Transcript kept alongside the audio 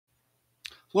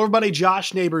Hello, everybody.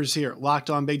 Josh Neighbors here, Locked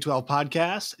On Big 12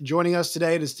 podcast. Joining us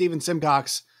today is Stephen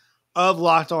Simcox of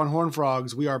Locked On Horned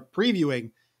Frogs. We are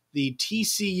previewing the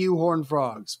TCU Horned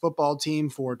Frogs football team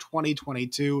for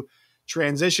 2022.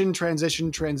 Transition.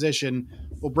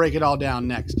 We'll break it all down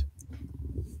next.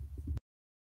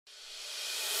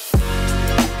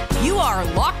 You are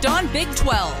Locked On Big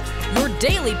 12, your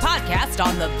daily podcast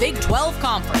on the Big 12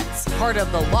 Conference, part of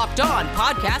the Locked On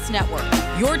Podcast Network,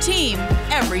 your team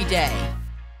every day.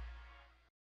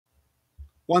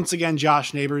 Once again,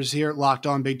 Josh Neighbors here, Locked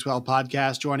On Big 12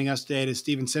 podcast. Joining us today is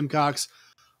Stephen Simcox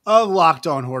of Locked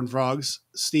On Horned Frogs.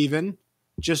 Stephen,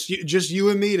 just you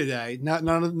and me today.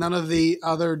 None of the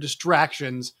other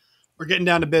distractions. We're getting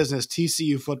down to business.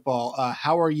 TCU football.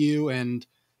 How are you? And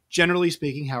generally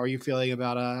speaking, how are you feeling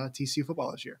about TCU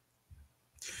football this year?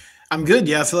 I'm good.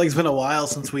 Yeah, I feel like it's been a while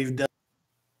since we've done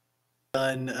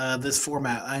this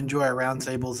format. I enjoy our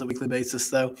roundtables on a weekly basis,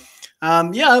 though. I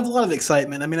have a lot of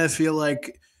excitement. I mean, I feel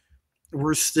like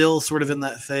we're still sort of in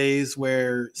that phase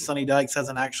where Sonny Dykes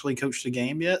hasn't actually coached a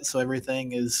game yet, so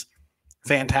everything is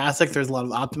fantastic. There's a lot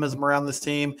of optimism around this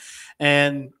team,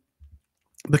 and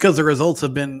because the results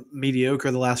have been mediocre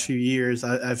the last few years,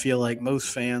 I feel like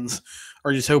most fans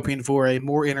are just hoping for a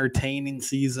more entertaining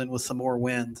season with some more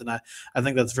wins, and I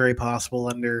think that's very possible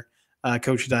under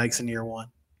Coach Dykes in year one.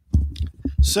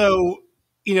 So,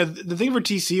 the thing for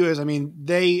TCU is, I mean,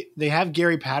 they have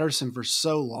Gary Patterson for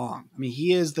so long. I mean,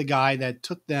 he is the guy that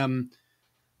took them,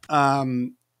 how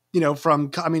many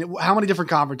different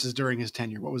conferences during his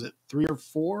tenure? What was it, 3 or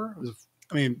 4?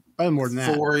 Probably more than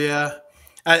that. 4, yeah.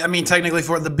 I mean, technically,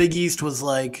 for the Big East was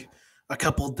like a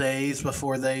couple days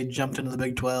before they jumped into the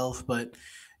Big 12. But,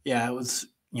 yeah, it was,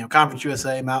 Conference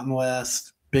USA, Mountain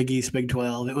West, Big East, Big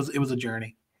 12. It was a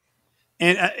journey.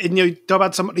 And talk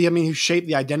about somebody, who shaped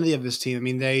the identity of this team.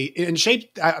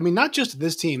 Not just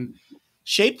this team,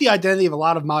 shaped the identity of a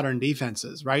lot of modern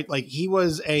defenses, right? Like he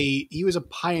was a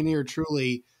pioneer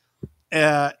truly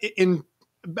in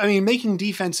making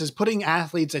defenses, putting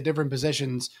athletes at different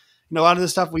positions. A lot of the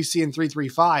stuff we see in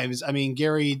 3-3-5s,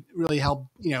 Gary really helped,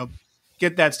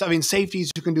 get that stuff.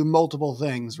 Safeties who can do multiple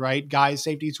things, right?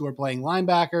 Safeties who are playing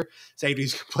linebacker,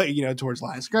 safeties who play, towards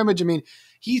line of scrimmage.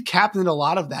 He captained a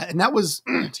lot of that. And that was,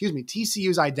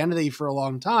 TCU's identity for a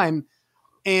long time.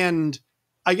 And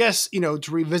I guess, to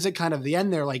revisit kind of the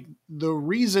end there, like the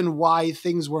reason why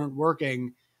things weren't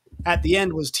working at the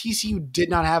end was TCU did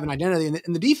not have an identity.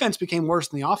 And the defense became worse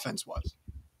than the offense was.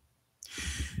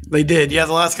 They did. Yeah,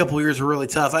 the last couple of years were really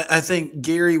tough. I think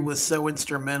Gary was so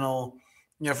instrumental.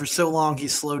 For so long he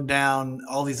slowed down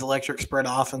all these electric spread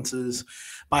offenses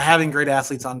by having great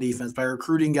athletes on defense, by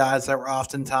recruiting guys that were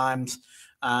oftentimes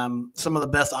some of the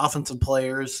best offensive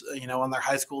players, on their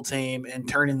high school team and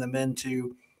turning them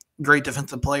into great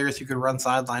defensive players who could run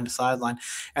sideline to sideline.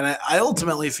 And I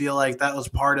ultimately feel like that was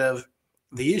part of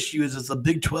the issue is as the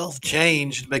Big 12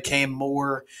 changed, became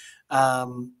more,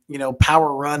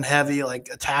 power run heavy, like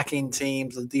attacking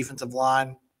teams, the defensive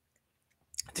line.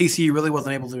 TCU really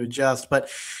wasn't able to adjust. But,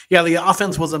 yeah, the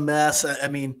offense was a mess.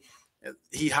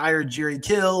 He hired Jerry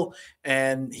Kill,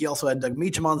 and he also had Doug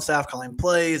Meacham on staff calling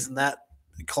plays, and that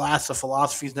class of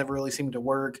philosophies never really seemed to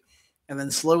work. And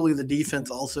then slowly the defense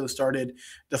also started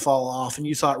to fall off, and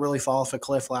you saw it really fall off a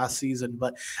cliff last season.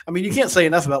 But, you can't say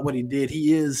enough about what he did.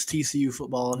 He is TCU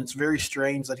football, and it's very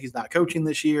strange that he's not coaching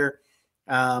this year.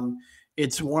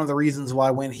 It's one of the reasons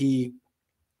why when he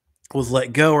was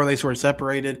let go or they sort of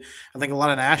separated, I think a lot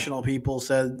of national people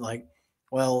said, like,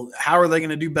 well, how are they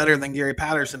going to do better than Gary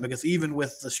Patterson? Because even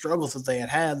with the struggles that they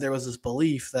had, there was this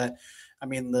belief that,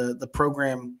 the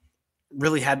program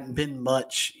really hadn't been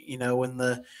much, in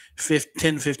the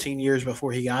 10, 15 years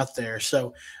before he got there.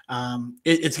 So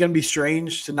it's going to be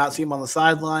strange to not see him on the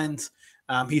sidelines.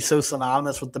 He's so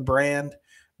synonymous with the brand.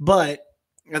 But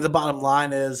the bottom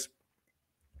line is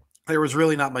there was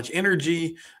really not much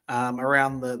energy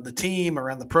around the team,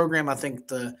 around the program. I think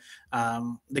the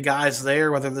guys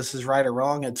there, whether this is right or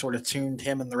wrong, had sort of tuned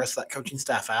him and the rest of that coaching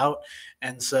staff out.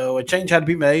 And so a change had to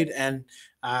be made. And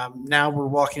now we're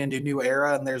walking into a new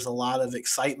era, and there's a lot of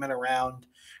excitement around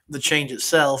the change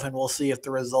itself. And we'll see if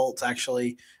the results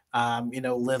actually,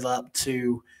 live up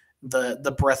to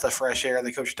the breath of fresh air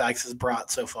that Coach Dykes has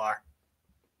brought so far.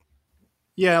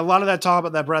 Yeah, a lot of that talk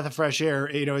about that breath of fresh air,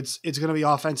 it's going to be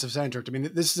offensive centric.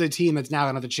 This is a team that's now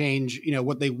going to have to change,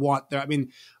 what they want.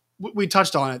 We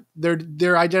touched on it.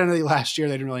 Their identity last year,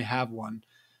 they didn't really have one.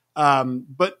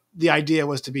 But the idea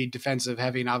was to be defensive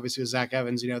heavy. And obviously with Zach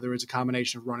Evans, there was a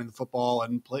combination of running the football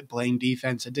and playing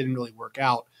defense. It didn't really work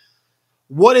out.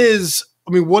 What is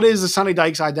the Sonny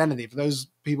Dykes identity for those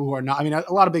people who are not?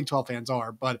 A lot of Big 12 fans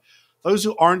are, but those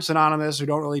who aren't synonymous, who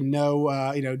don't really know,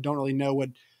 don't really know what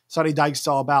Sonny Dykes is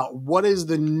all about, what is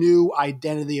the new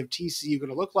identity of TCU going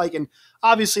to look like? And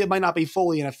obviously, it might not be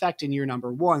fully in effect in year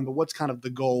number one, but what's kind of the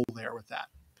goal there with that?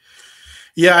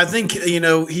 Yeah, I think,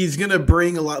 he's going to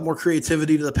bring a lot more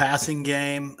creativity to the passing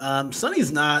game.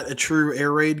 Sonny's not a true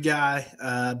air raid guy,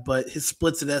 but his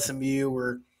splits at SMU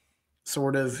were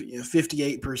sort of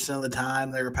 58% of the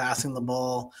time they were passing the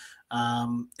ball.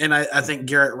 And I think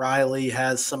Garrett Riley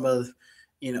has some of,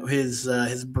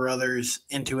 his brother's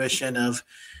intuition of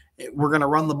we're going to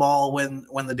run the ball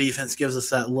when the defense gives us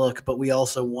that look, but we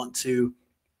also want to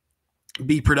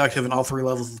be productive in all three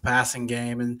levels of the passing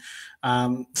game. And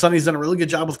Sonny's done a really good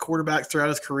job with quarterbacks throughout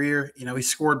his career. He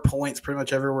scored points pretty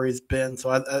much everywhere he's been. So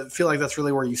I feel like that's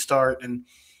really where you start. And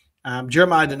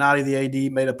Jeremiah Donati, the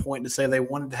AD, made a point to say they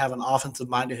wanted to have an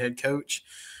offensive-minded head coach.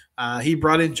 He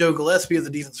brought in Joe Gillespie as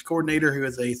a defensive coordinator, who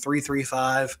is a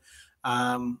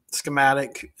 3-3-5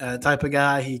 schematic type of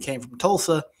guy. He came from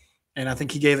Tulsa, and I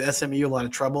think he gave SMU a lot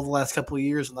of trouble the last couple of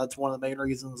years, and that's one of the main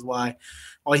reasons why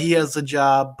he has the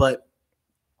job. But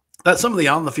that's some of the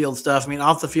on-the-field stuff. I mean,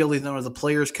 off the field, he's known as a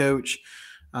player's coach.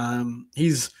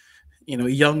 He's,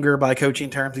 younger by coaching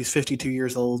terms. He's 52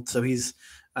 years old, so he's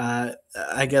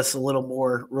I guess a little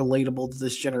more relatable to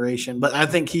this generation. But I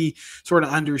think he sort of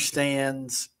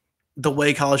understands the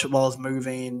way college football is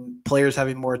moving, players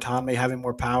having more autonomy, having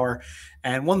more power.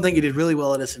 And one thing he did really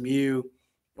well at SMU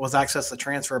was access the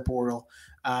transfer portal.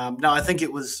 Now, I think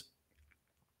it was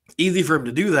easy for him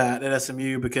to do that at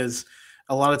SMU because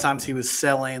a lot of times he was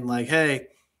selling like, hey,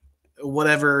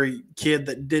 whatever kid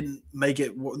that didn't make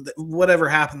it, whatever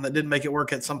happened that didn't make it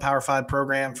work at some Power 5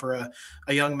 program for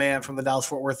a young man from the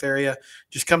Dallas-Fort Worth area,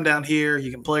 just come down here.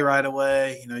 You can play right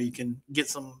away. You can get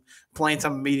some playing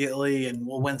time immediately, and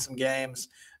we'll win some games.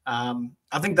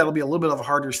 I think that'll be a little bit of a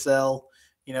harder sell,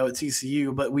 at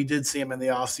TCU, but we did see him in the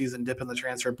offseason dip in the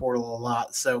transfer portal a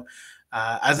lot. So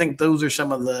I think those are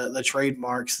some of the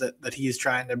trademarks that he's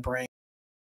trying to bring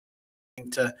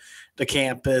to the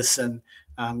campus and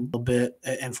a little bit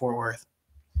in Fort Worth.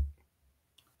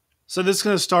 So this is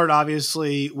going to start,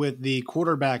 obviously, with the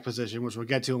quarterback position, which we'll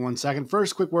get to in 1 second.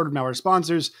 First, quick word from our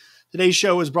sponsors. Today's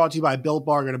show is brought to you by Built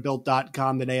Bar. Go to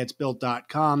Built.com today. It's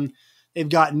Built.com. They've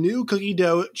got new cookie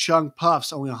dough chunk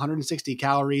puffs, only 160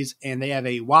 calories, and they have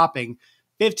a whopping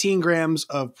 15 grams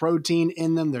of protein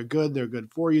in them. They're good. They're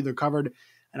good for you. They're covered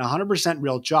in 100%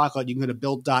 real chocolate. You can go to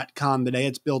Built.com today.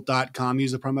 It's Built.com.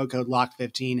 Use the promo code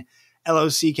LOCK15,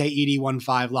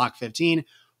 LOCKED15, LOCK15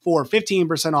 for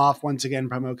 15% off. Once again,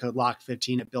 promo code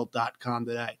LOCK15 at Built.com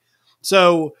today.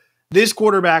 So this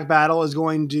quarterback battle is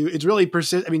going to, it's really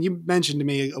persist. I mean, you mentioned to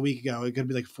me a week ago, it could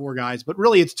be like four guys, but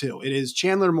really it's two. It is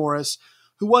Chandler Morris,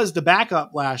 who was the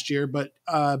backup last year, but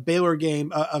Baylor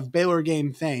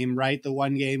game fame, right? The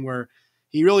one game where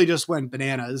he really just went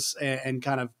bananas and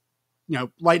kind of,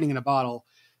 lightning in a bottle,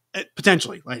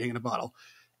 potentially lightning in a bottle.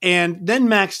 And then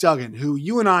Max Duggan, who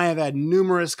you and I have had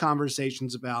numerous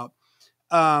conversations about.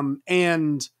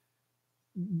 And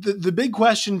the big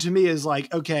question to me is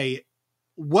like, okay,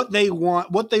 what they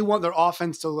want their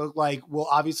offense to look like will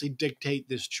obviously dictate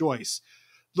this choice.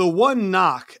 The one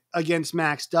knock against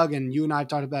Max Duggan, you and I have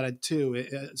talked about it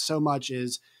too, so much,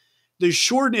 is the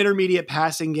short and intermediate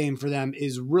passing game for them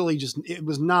is really it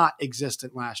was not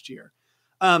existent last year.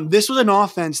 This was an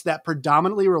offense that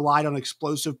predominantly relied on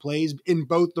explosive plays in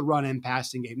both the run and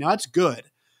passing game. Now that's good,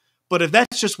 but if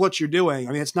that's just what you're doing,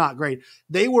 I mean, it's not great.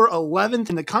 They were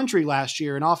 11th in the country last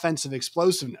year in offensive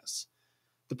explosiveness.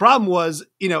 The problem was,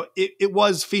 it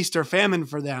was feast or famine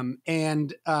for them,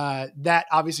 and that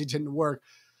obviously didn't work.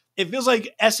 It feels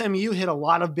like SMU hit a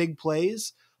lot of big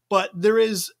plays, but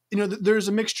there's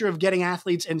a mixture of getting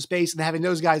athletes in space and having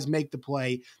those guys make the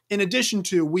play. In addition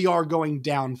to, we are going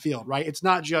downfield, right? It's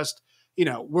not just,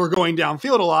 we're going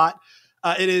downfield a lot.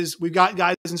 It is, we've got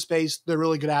guys in space. They're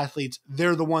really good athletes.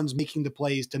 They're the ones making the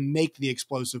plays to make the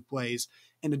explosive plays,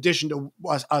 in addition to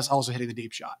us also hitting the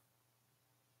deep shot.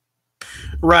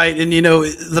 Right. And,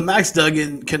 the Max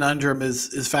Duggan conundrum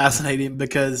is fascinating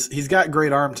because he's got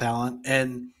great arm talent.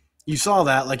 And you saw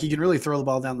that, like, he can really throw the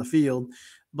ball down the field,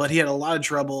 but he had a lot of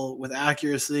trouble with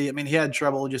accuracy. I mean, he had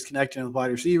trouble just connecting with wide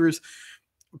receivers.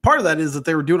 Part of that is that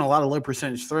they were doing a lot of low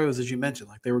percentage throws, as you mentioned,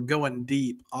 like they were going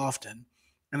deep often.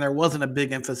 And there wasn't a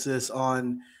big emphasis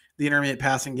on the intermediate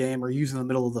passing game or using the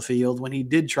middle of the field. When he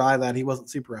did try that, he wasn't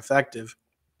super effective.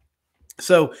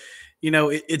 So,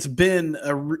 it's been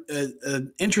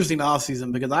an interesting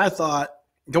offseason because I thought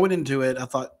going into it,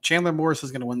 Chandler Morris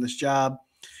was going to win this job.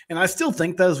 And I still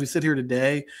think that as we sit here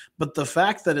today, but the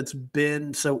fact that it's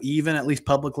been so even, at least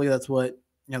publicly, that's what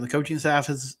the coaching staff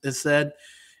has said,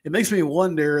 it makes me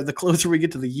wonder the closer we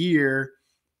get to the year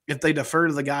if they defer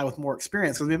to the guy with more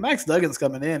experience. Because Max Duggan's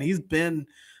coming in. He's been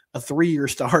a 3-year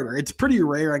starter. It's pretty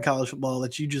rare in college football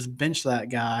that you just bench that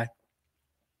guy.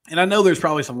 And I know there's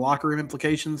probably some locker room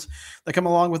implications that come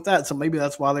along with that. So maybe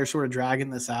that's why they're sort of dragging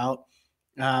this out.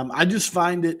 I just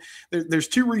find it there's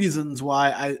 2 reasons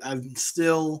why I'm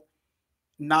still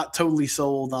not totally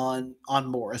sold on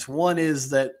Morris. One is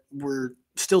that we're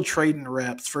still trading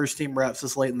reps, first team reps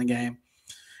this late in the game.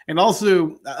 And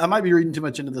also, I might be reading too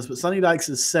much into this, but Sonny Dykes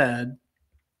has said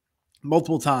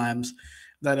multiple times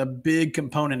that a big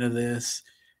component of this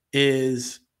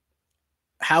is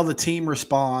how the team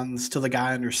responds to the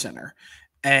guy under center.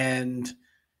 And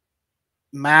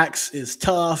Max is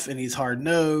tough and he's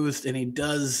hard-nosed, and he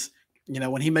does,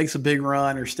 when he makes a big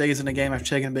run or stays in a game after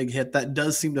taking a big hit, that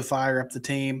does seem to fire up the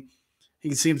team.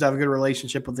 He seems to have a good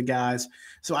relationship with the guys.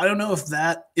 So I don't know if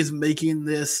that is making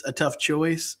this a tough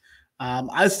choice.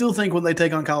 I still think when they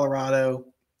take on Colorado,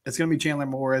 it's going to be Chandler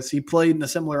Morris. He played in a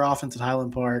similar offense at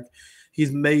Highland Park.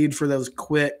 He's made for those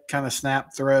quick kind of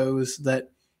snap throws that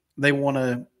they want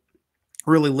to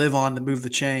really live on to move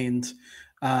the chains.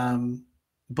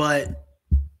 But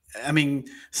I mean,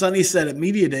 Sonny said at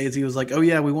media days, he was like, oh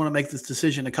yeah, we want to make this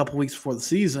decision a couple weeks before the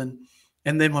season.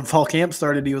 And then when fall camp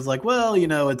started, he was like, well,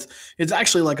 it's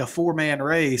actually like a 4-man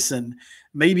race, and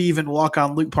maybe even walk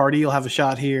on Luke Pardee will have a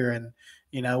shot here. And,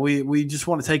 we just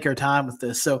want to take our time with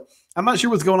this. So I'm not sure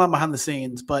what's going on behind the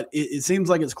scenes, but it seems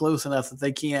like it's close enough that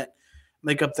they can't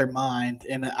make up their mind.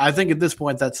 And I think at this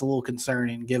point that's a little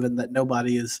concerning, given that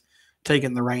nobody is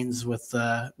taking the reins with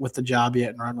the job yet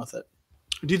and run with it.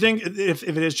 Do you think if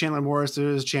it is Chandler Morris, there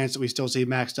is a chance that we still see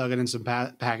Max Duggan in some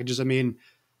packages? I mean,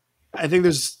 I think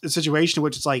there's a situation in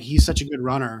which it's like he's such a good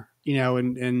runner,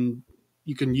 and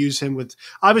you can use him with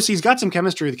 – obviously he's got some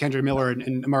chemistry with Kendra Miller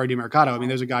and Amari DiMercato. I mean,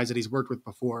 those are guys that he's worked with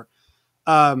before.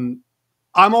 I'm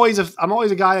always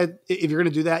a guy that if you're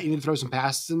going to do that, you need to throw some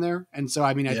passes in there. And so,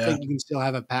 I mean, I think you can still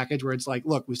have a package where it's like,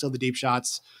 look, we still have the deep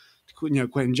shots.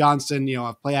 Quentin Johnston,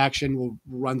 play action, we'll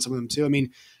run some of them too. I mean,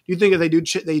 do you think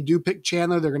if they do pick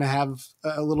Chandler, they're going to have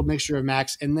a little mixture of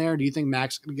Max in there? Do you think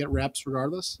Max is going to get reps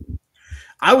regardless?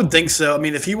 I would think so. I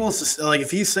mean, if he wants to,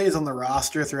 if he stays on the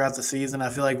roster throughout the season, I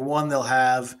feel like one, they'll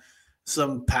have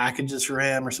some packages for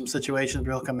him or some situations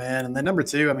where he'll come in. And then number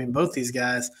 2, I mean, both these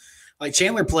guys, like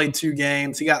Chandler played 2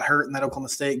 games. He got hurt in that Oklahoma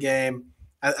State game.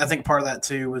 I think part of that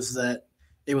too was that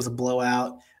it was a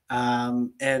blowout.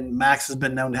 And Max has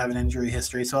been known to have an injury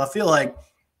history. So I feel like,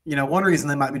 one reason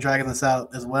they might be dragging this out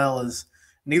as well is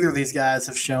neither of these guys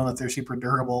have shown that they're super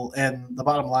durable. And the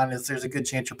bottom line is there's a good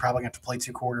chance you're probably going to have to play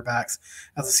 2 quarterbacks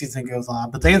as the season goes on.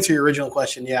 But to answer your original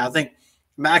question, yeah, I think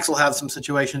Max will have some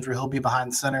situations where he'll be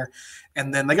behind center.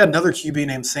 And then they got another QB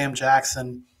named Sam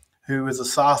Jackson, who is a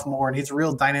sophomore, and he's a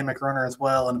real dynamic runner as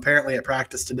well. And apparently at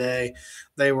practice today,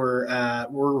 they were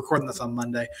we're recording this on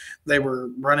Monday. They were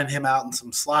running him out in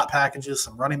some slot packages,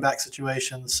 some running back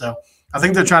situations. So I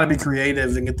think they're trying to be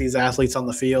creative and get these athletes on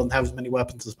the field and have as many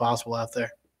weapons as possible out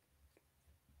there.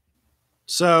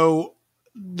 So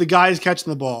the guys catching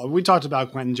the ball, we talked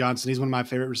about Quentin Johnston. He's one of my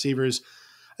favorite receivers.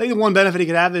 I think the one benefit he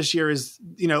could have this year is,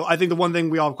 I think the one thing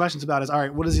we all have questions about is, all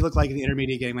right, what does he look like in the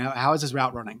intermediate game? How is his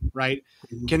route running, right?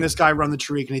 Can this guy run the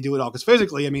tree? Can he do it all? Because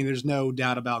physically, I mean, there's no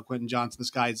doubt about Quentin Johnston.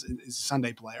 This guy is a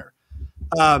Sunday player.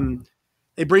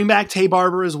 They bring back Tay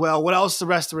Barber as well. What else is the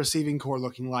rest of the receiving core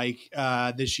looking like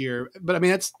this year? But, I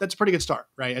mean, that's a pretty good start,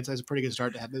 right? It's a pretty good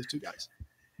start to have those 2 guys.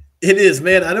 It is,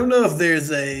 man. I don't know if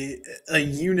there's a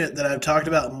unit that I've talked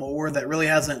about more that really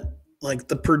hasn't, like,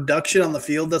 the production on the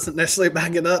field doesn't necessarily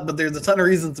back it up, but there's a ton of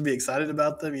reasons to be excited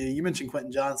about them. You mentioned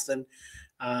Quentin Johnston.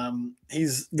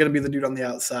 He's going to be the dude on the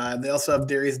outside. They also have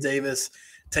Darius Davis,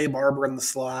 Tay Barber in the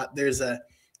slot. There's a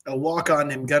walk-on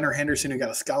named Gunnar Henderson who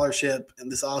got a scholarship in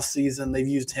this offseason. They've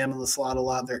used him in the slot a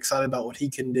lot. They're excited about what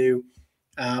he can do.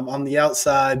 On the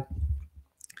outside,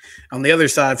 on the other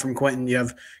side from Quentin, you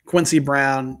have Quincy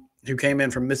Brown, who came in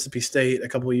from Mississippi State a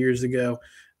couple of years ago.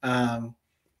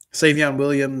 Savion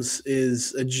Williams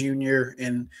is a junior,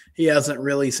 and he hasn't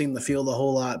really seen the field a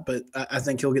whole lot, but I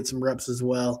think he'll get some reps as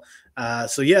well.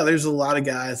 So, yeah, there's a lot of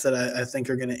guys that I think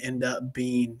are going to end up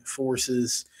being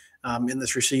forces in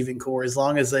this receiving core as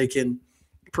long as they can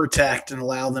protect and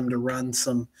allow them to run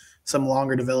some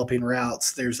longer developing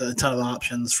routes. There's a ton of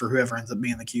options for whoever ends up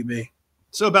being the QB.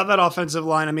 So about that offensive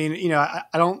line, I mean, I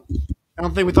don't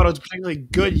think we thought it was a particularly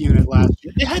good unit last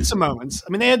year. They had some moments.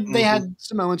 I mean, they had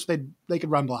some moments they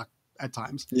could run block at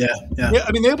times. Yeah.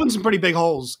 I mean, they opened some pretty big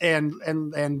holes, and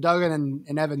Duggan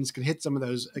and Evans could hit some of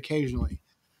those occasionally.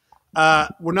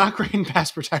 We're not great in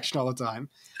pass protection all the time.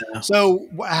 Yeah. So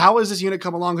how has this unit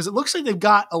come along? Because it looks like they've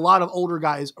got a lot of older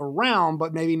guys around,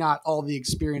 but maybe not all the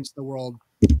experience in the world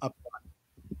up.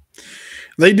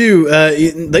 They do.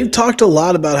 They've talked a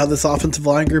lot about how this offensive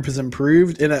line group has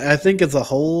improved, and I think as a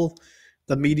whole,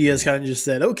 the media has kind of just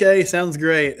said, "Okay, sounds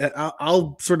great."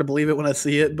 I'll sort of believe it when I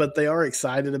see it, but they are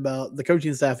excited about the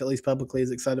coaching staff, at least publicly,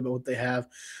 is excited about what they have.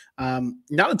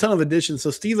 Not a ton of additions.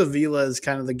 So Steve Avila is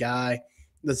kind of the guy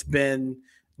that's been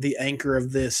the anchor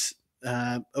of this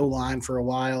O-line for a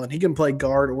while, and he can play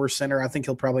guard or center. I think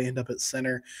he'll probably end up at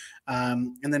center.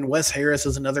 And then Wes Harris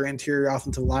is another interior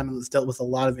offensive lineman that's dealt with a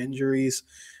lot of injuries.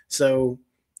 So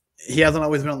he hasn't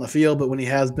always been on the field, but when he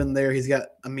has been there, he's got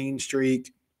a mean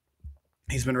streak.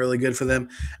 He's been really good for them.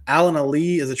 Alan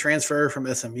Ali is a transfer from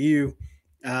SMU,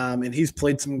 and he's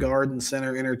played some guard and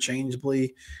center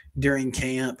interchangeably during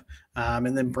camp.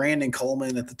 And then Brandon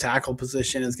Coleman at the tackle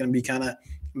position is going to be kind of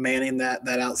manning that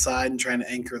outside and trying to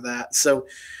anchor that. So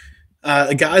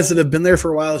guys that have been there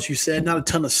for a while, as you said, not a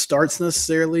ton of starts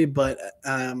necessarily, but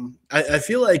I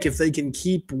feel like if they can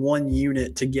keep one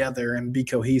unit together and be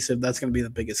cohesive, that's going to be the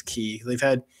biggest key. They've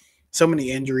had so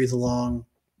many injuries along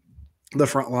the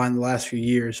front line the last few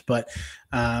years, but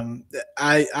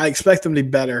I expect them to be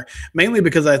better, mainly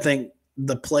because I think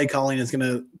the play calling is going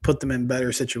to put them in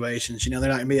better situations. They're not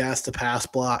going to be asked to pass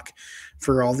block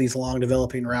for all these long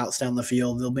developing routes down the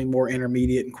field. They'll be more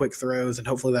intermediate and quick throws, and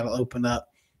hopefully that'll open up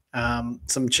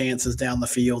some chances down the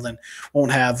field and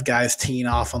won't have guys teeing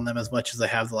off on them as much as they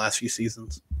have the last few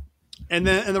seasons. And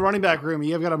then in the running back room,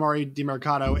 you've got Amari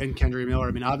DiMercato and Kendry Miller.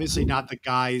 I mean, obviously not the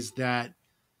guys that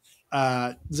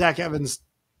Zach Evans.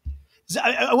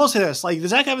 I will say this: like the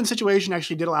Zach Evans situation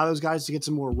actually did allow those guys to get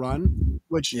some more run,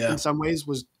 which in some ways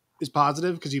is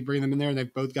positive because you bring them in there and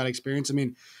they've both got experience. I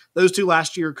mean, those two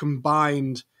last year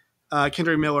combined,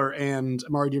 Kendry Miller and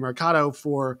Amari DiMercato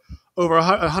for over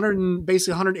 100,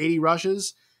 basically 180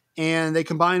 rushes, and they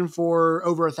combined for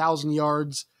over 1,000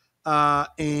 yards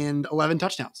and 11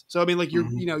 touchdowns. So I mean, like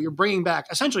you're bringing back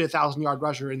essentially 1,000-yard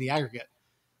rusher in the aggregate.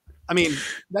 I mean,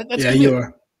 that's you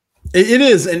are. It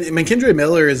is, and I mean, Kendry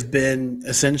Miller has been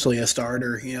essentially a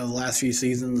starter, the last few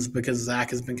seasons because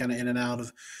Zach has been kind of in and out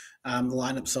of the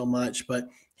lineup so much. But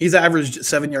he's averaged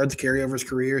 7 yards a carry over his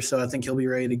career, so I think he'll be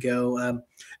ready to go.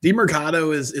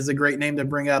 DiMercato is a great name to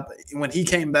bring up. When he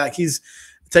came back, he's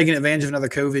taking advantage of another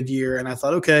COVID year, and I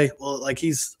thought, okay, well, like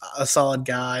he's a solid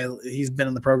guy. He's been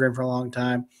in the program for a long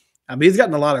time, but he's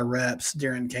gotten a lot of reps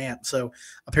during camp, so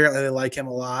apparently they like him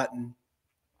a lot, and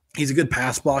he's a good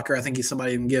pass blocker. I think he's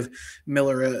somebody who can give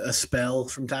Miller a spell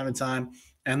from time to time.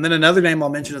 And then another name I'll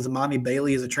mention is Amani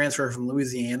Bailey. Is a transfer from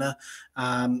Louisiana.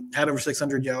 Had over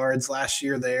 600 yards last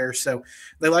year there. So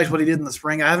they liked what he did in the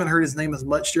spring. I haven't heard his name as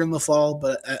much during the fall,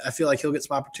 but I feel like he'll get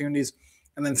some opportunities.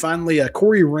 And then finally,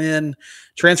 Corey Wren,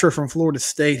 transfer from Florida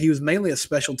State. He was mainly a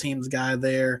special teams guy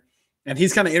there, and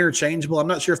he's kind of interchangeable. I'm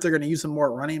not sure if they're going to use him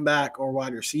more at running back or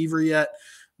wide receiver yet,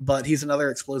 but he's another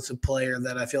explosive player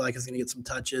that I feel like is going to get some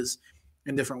touches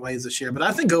in different ways this year. But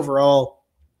I think overall,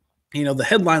 the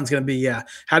headline's going to be,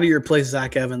 how do you replace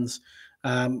Zach Evans?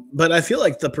 But I feel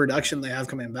like the production they have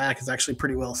coming back is actually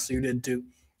pretty well suited to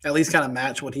at least kind of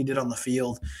match what he did on the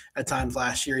field at times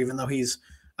last year, even though he's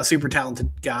a super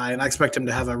talented guy, and I expect him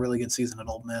to have a really good season at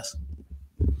Ole Miss.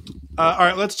 All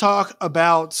right, let's talk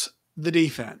about the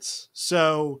defense.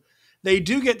 So they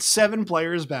do get 7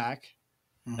 players back.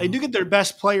 They do get their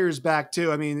best players back,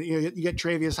 too. I mean, you get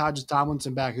Travius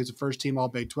Hodges-Tomlinson back, who's a first-team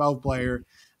All-Big 12 player.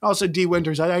 Also, D.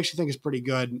 Winters, I actually think is pretty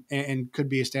good and could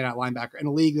be a standout linebacker. In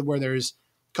a league where there's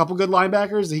a couple good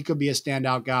linebackers, he could be a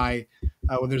standout guy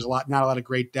when there's not a lot of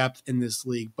great depth in this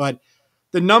league. But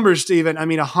the numbers, Steven, I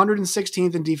mean,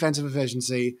 116th in defensive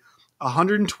efficiency,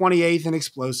 128th in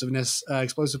explosiveness,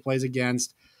 explosive plays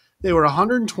against. They were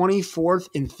 124th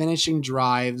in finishing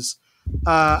drives.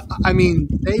 I mean,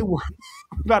 they were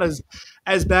about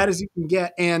as bad as you can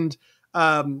get. And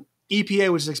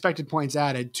EPA, which is expected points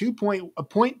added,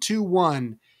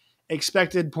 0.21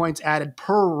 expected points added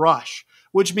per rush,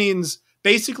 which means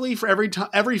basically for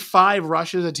every 5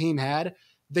 rushes a team had,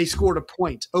 they scored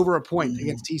over a point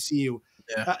against TCU.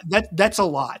 Yeah. That's a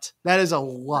lot. That is a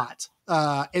lot.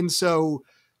 And so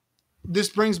this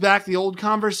brings back the old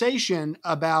conversation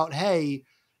about, hey,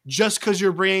 just because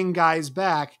you're bringing guys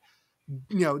back,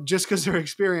 just because they're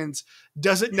experienced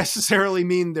doesn't necessarily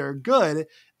mean they're good.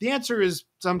 The answer is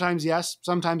sometimes yes,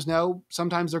 sometimes no.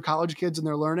 Sometimes they're college kids and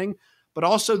they're learning. But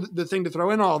also the thing to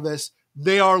throw in all this,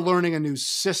 they are learning a new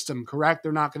system, correct?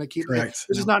 They're not going to keep – this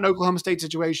is not an Oklahoma State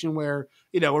situation where,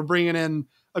 we're bringing in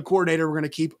a coordinator. We're going to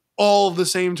keep all of the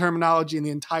same terminology in the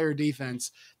entire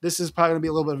defense. This is probably going to be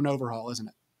a little bit of an overhaul, isn't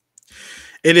it?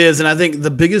 It is, and I think the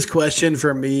biggest question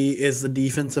for me is the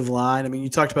defensive line. I mean, you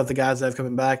talked about the guys that have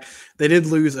coming back. They did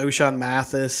lose O'Shawn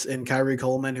Mathis and Kyrie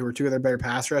Coleman, who were two of their better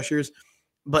pass rushers.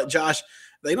 But Josh,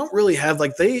 they don't really have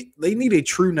they need a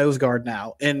true nose guard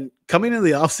now. And coming into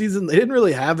the offseason, they didn't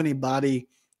really have anybody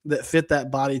that fit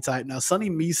that body type. Now, Sonny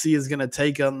Misi is going to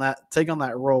take on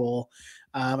that role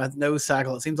at nose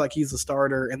tackle. It seems like he's the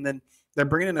starter, and then they're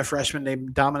bringing in a freshman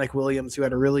named Dominic Williams, who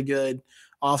had a really good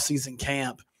offseason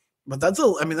camp. But that's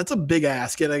a big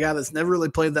ask. Get a guy that's never really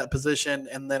played that position,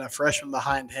 and then a freshman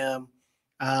behind him,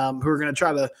 who are going to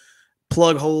try to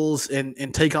plug holes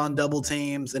and take on double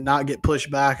teams and not get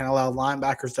pushed back and allow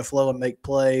linebackers to flow and make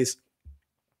plays.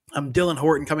 Dylan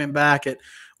Horton coming back at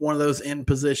one of those end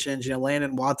positions.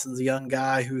 Landon Watson's a young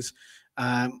guy who's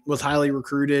was highly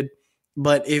recruited.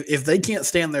 But if they can't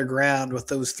stand their ground with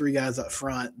those three guys up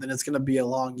front, then it's going to be a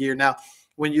long year. Now,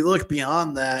 when you look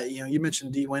beyond that, you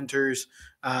mentioned D. Winters.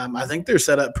 I think they're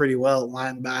set up pretty well at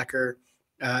linebacker.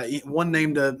 One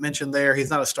name to mention there, he's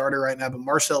not a starter right now, but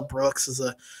Marcel Brooks is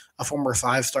a former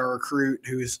 5-star recruit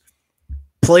who's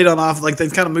played on off. Like,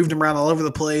 they've kind of moved him around all over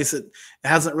the place. It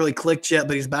hasn't really clicked yet,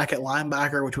 but he's back at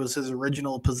linebacker, which was his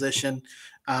original position.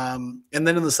 And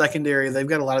then in the secondary, they've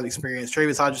got a lot of experience.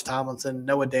 Travis Hodges-Tomlinson,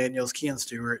 Noah Daniels, Kean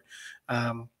Stewart.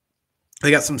 They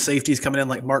got some safeties coming in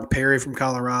like Mark Perry from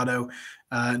Colorado.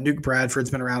 Nuke Bradford's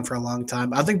been around for a long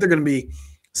time. I think they're going to be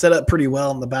set up pretty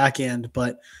well on the back end,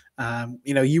 but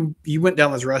you went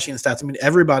down those rushing stats. I mean,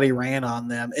 everybody ran on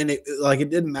them, and it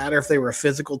didn't matter if they were a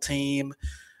physical team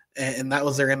and that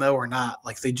was their MO or not.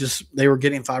 Like, they were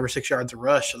getting 5 or 6 yards of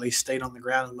rush, so they stayed on the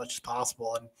ground as much as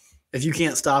possible. And if you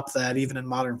can't stop that, even in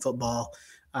modern football,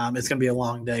 it's going to be a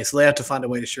long day. So they have to find a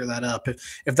way to shore that up.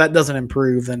 If that doesn't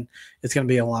improve, then it's going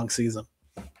to be a long season.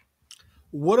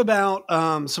 What about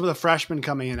some of the freshmen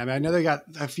coming in? I mean, I know they got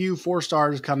a few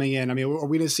 4-stars coming in. I mean, are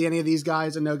we going to see any of these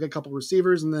guys? I know got a couple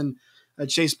receivers, and then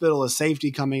Chase Biddle, a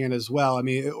safety, coming in as well. I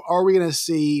mean, are we going to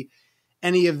see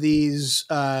any of these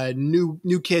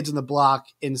new kids in the block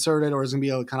inserted, or is it going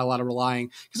to be kind of a lot of relying?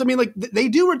 Because, I mean, like, they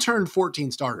do return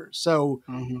 14 starters. So,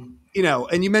 and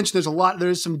you mentioned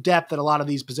there's some depth at a lot of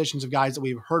these positions of guys that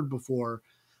we've heard before.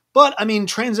 But, I mean,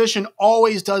 transition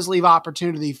always does leave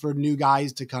opportunity for new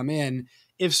guys to come in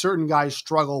if certain guys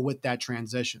struggle with that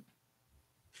transition.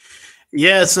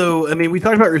 Yeah, so, I mean, we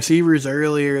talked about receivers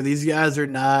earlier. These guys are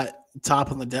not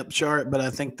top on the depth chart, but I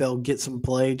think they'll get some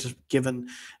play just given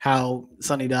how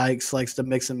Sonny Dykes likes to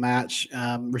mix and match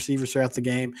receivers throughout the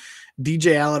game.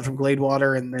 DJ Allen from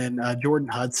Gladewater and then Jordan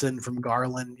Hudson from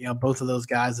Garland. Both of those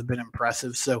guys have been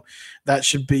impressive. So that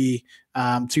should be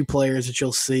two players that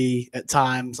you'll see at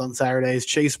times on Saturdays.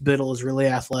 Chase Biddle is really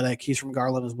athletic. He's from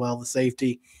Garland as well, the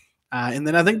safety. And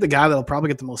then I think the guy that'll probably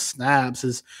get the most snaps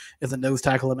is the nose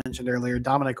tackle I mentioned earlier,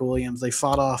 Dominic Williams.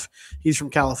 He's from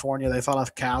California. They fought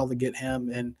off Cal to get him.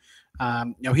 And,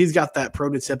 he's got that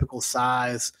prototypical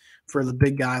size for the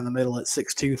big guy in the middle at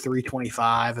 6'2",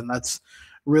 325. And that's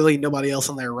really nobody else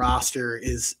on their roster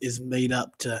is made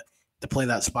up to play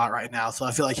that spot right now. So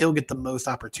I feel like he'll get the most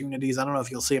opportunities. I don't know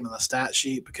if you'll see him in the stat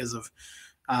sheet because of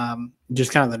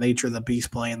just kind of the nature of the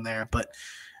beast playing there. But,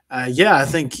 I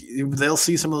think they'll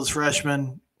see some of those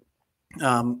freshmen,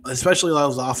 especially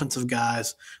those offensive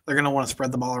guys. They're going to want to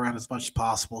spread the ball around as much as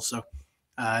possible. So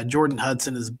Jordan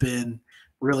Hudson has been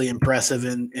really impressive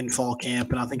in fall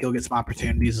camp, and I think he'll get some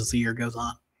opportunities as the year goes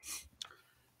on.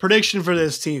 Prediction for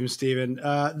this team, Steven.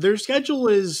 Their schedule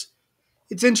it's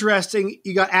interesting.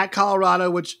 You got at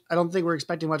Colorado, which I don't think we're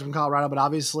expecting much from Colorado, but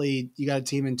obviously you got a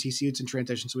team in TCU. It's in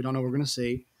transition, so we don't know what we're going to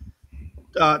see.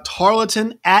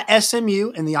 Tarleton at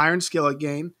SMU in the Iron Skillet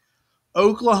game.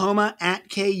 Oklahoma at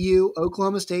KU.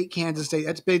 Oklahoma State, Kansas State.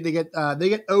 That's big. They get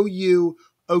OU,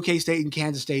 OK State, and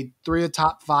Kansas State, 3 of the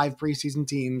top 5 preseason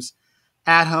teams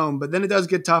at home. But then it does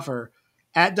get tougher.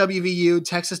 At WVU,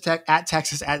 Texas Tech,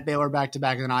 at Baylor,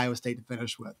 back-to-back, and then Iowa State to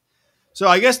finish with. So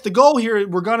I guess the goal here,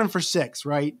 we're gunning for 6,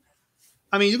 right?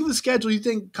 I mean, you look at the schedule, you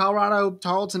think Colorado,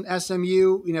 Tarleton,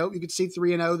 SMU, you could see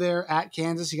 3-0 there. At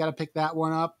Kansas, you got to pick that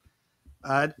one up.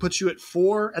 It puts you at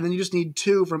 4, and then you just need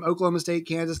 2 from Oklahoma State,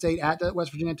 Kansas State, at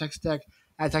West Virginia, Texas Tech,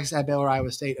 at Baylor, Iowa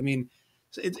State. I mean,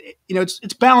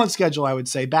 it's balanced schedule, I would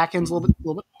say. Back end's a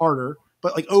little bit harder,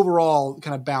 but like overall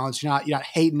kind of balanced. You're not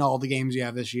hating all the games you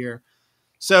have this year.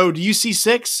 So, do you see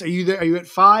 6? Are you there? Are you at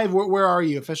 5? Where are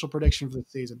you? Official prediction for the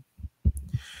season?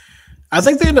 I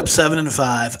think they end up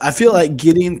 7-5. I feel like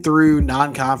getting through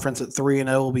non-conference at 3-0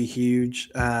 will be huge.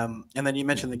 And then you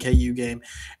mentioned the KU game.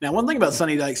 Now, one thing about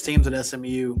Sonny Dykes teams at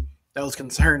SMU that was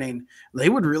concerning, they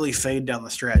would really fade down the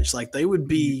stretch. Like, they would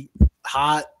be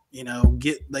hot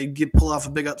pull off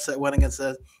a big upset win against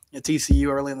TCU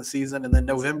early in the season, and then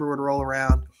November would roll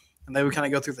around, and they would kind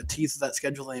of go through the teeth of that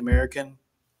schedule in the American,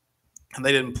 and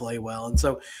they didn't play well. And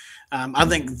so I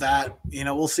think that,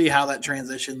 we'll see how that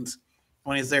transitions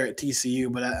when he's there at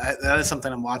TCU, but that is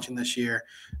something I'm watching this year.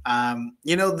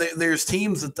 There's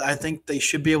teams that I think they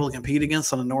should be able to compete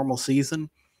against on a normal season.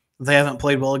 They haven't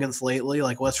played well against lately,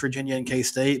 like West Virginia and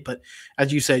K-State. But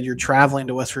as you said, you're traveling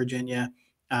to West Virginia,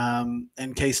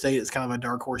 and K-State is kind of a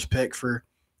dark horse pick for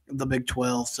the Big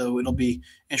 12. So it'll be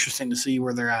interesting to see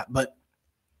where they're at. But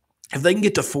if they can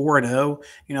get to 4-0,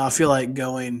 I feel like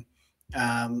going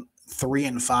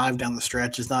 3-5 down the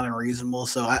stretch is not unreasonable.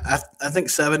 So I think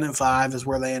 7-5 is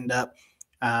where they end up.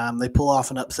 They pull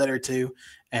off an upset or two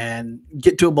and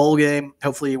get to a bowl game.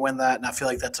 Hopefully you win that. And I feel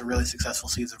like that's a really successful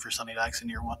season for Sonny Dykes in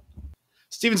year one.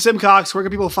 Stephen Simcox, where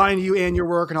can people find you and your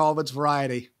work and all of its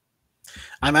variety?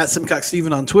 I'm at Simcox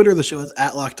Steven on Twitter. The show is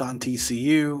at Locked On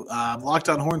TCU. Locked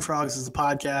On Horned Frogs is the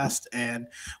podcast, and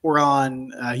we're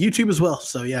on YouTube as well.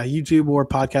 So yeah, YouTube or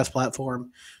podcast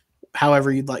platform,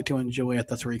 however you'd like to enjoy it,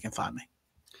 that's where you can find me.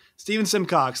 Stephen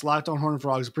Simcox, Locked On Horned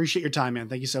Frogs. Appreciate your time, man.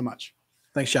 Thank you so much.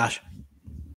 Thanks, Josh.